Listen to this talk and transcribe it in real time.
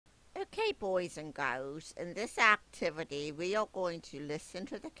Okay, boys and girls, in this activity we are going to listen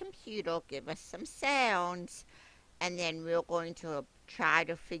to the computer give us some sounds, and then we're going to try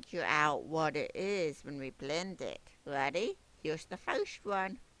to figure out what it is when we blend it. Ready? Here's the first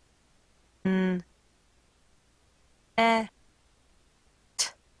one. N, e, t.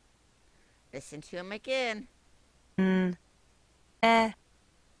 Listen to him again. N, e,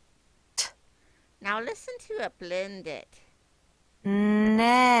 t. Now listen to it blend it.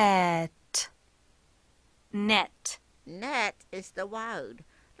 Net, net. Net is the word.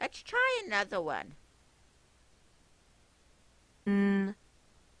 Let's try another one. N,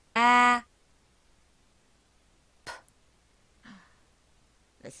 a, p.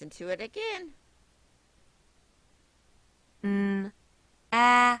 Listen to it again. N,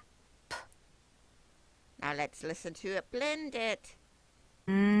 a, p. Now let's listen to it blend it.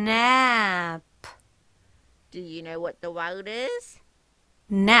 Nap, Do you know what the word is?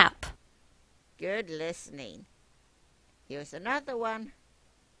 nap. Good listening. Here's another one.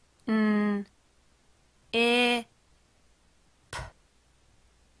 N, e,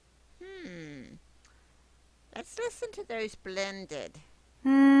 Let's listen to those blended.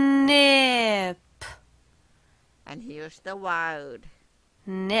 nip, And here's the word.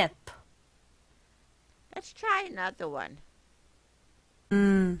 nip. Let's try another one.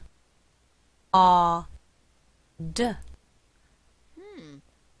 N, a, d.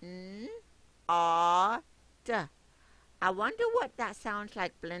 N, a, d. I wonder what that sounds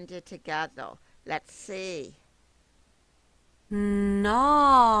like blended together. Let's see.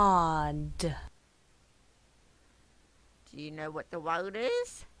 Nod, Do you know what the word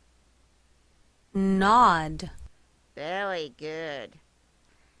is? nod. Very good.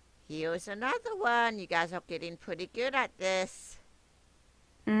 Here's another one. You guys are getting pretty good at this.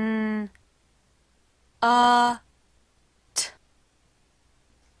 N, a, t.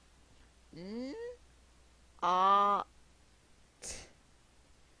 N, a, t.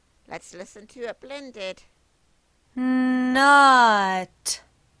 Let's listen to it blended. Nut,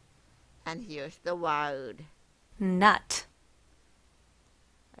 And here's the word. nut.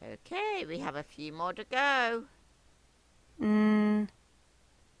 Okay, we have a few more to go. N,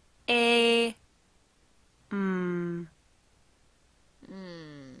 a, N,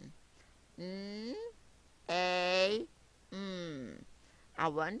 a, I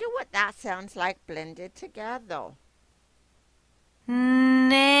wonder what that sounds like blended together.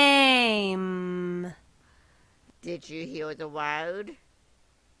 name, Did you hear the word?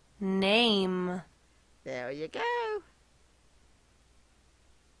 name. There you go.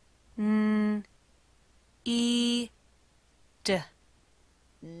 N, e, d.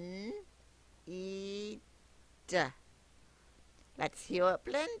 N, e, d. Let's hear it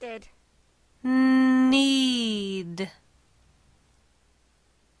blended. Need,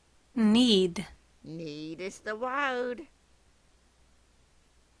 need. Need is the word.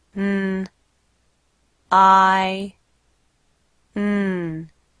 N, I, n.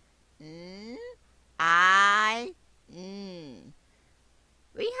 N, I, n.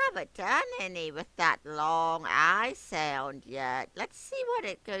 We haven't done any with that long I sound yet. Let's see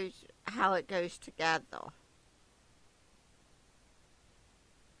how it goes together.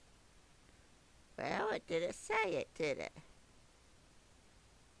 Well, it didn't say it, did it?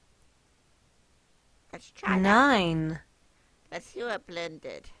 Let's try that. 9, Let's hear it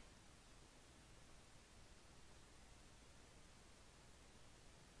blended.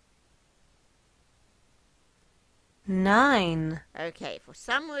 nine. Okay, for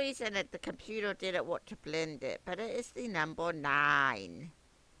some reason the computer didn't want to blend it, but it is the number 9.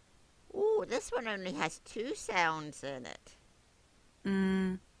 Ooh, this one only has 2 sounds in it.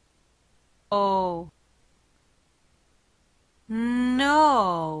 N, o.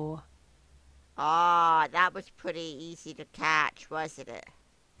 No, Ah, that was pretty easy to catch, wasn't it?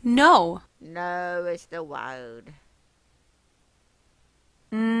 no. No is the word.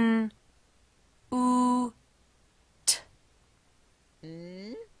 N, u, t.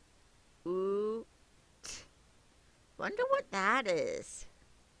 N, oo, t. Wonder what that is.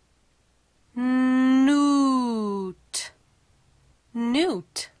 Newt,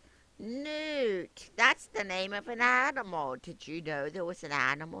 newt. Newt. That's the name of an animal. Did you know there was an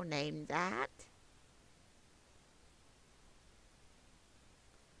animal named that?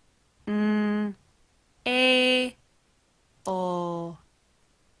 N, a, o.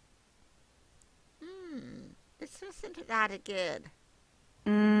 Let's listen to that again.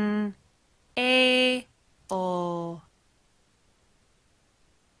 N, a, o.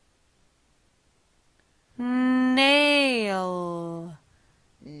 Nail,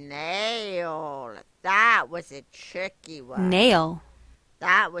 Nail. That was a tricky one. nail.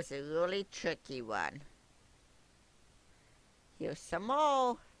 That was a really tricky one. Here's some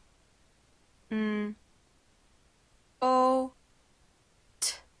more. N O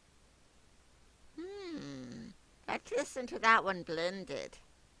T. Let's listen to that one blended.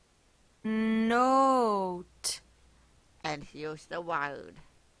 Note. And here's the word.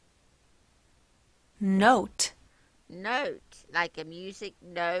 Note. Note, like a music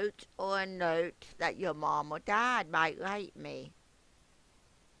note or a note that your mom or dad might write me.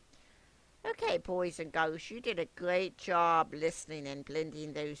 Okay, boys and girls, you did a great job listening and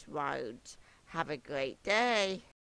blending those words. Have a great day.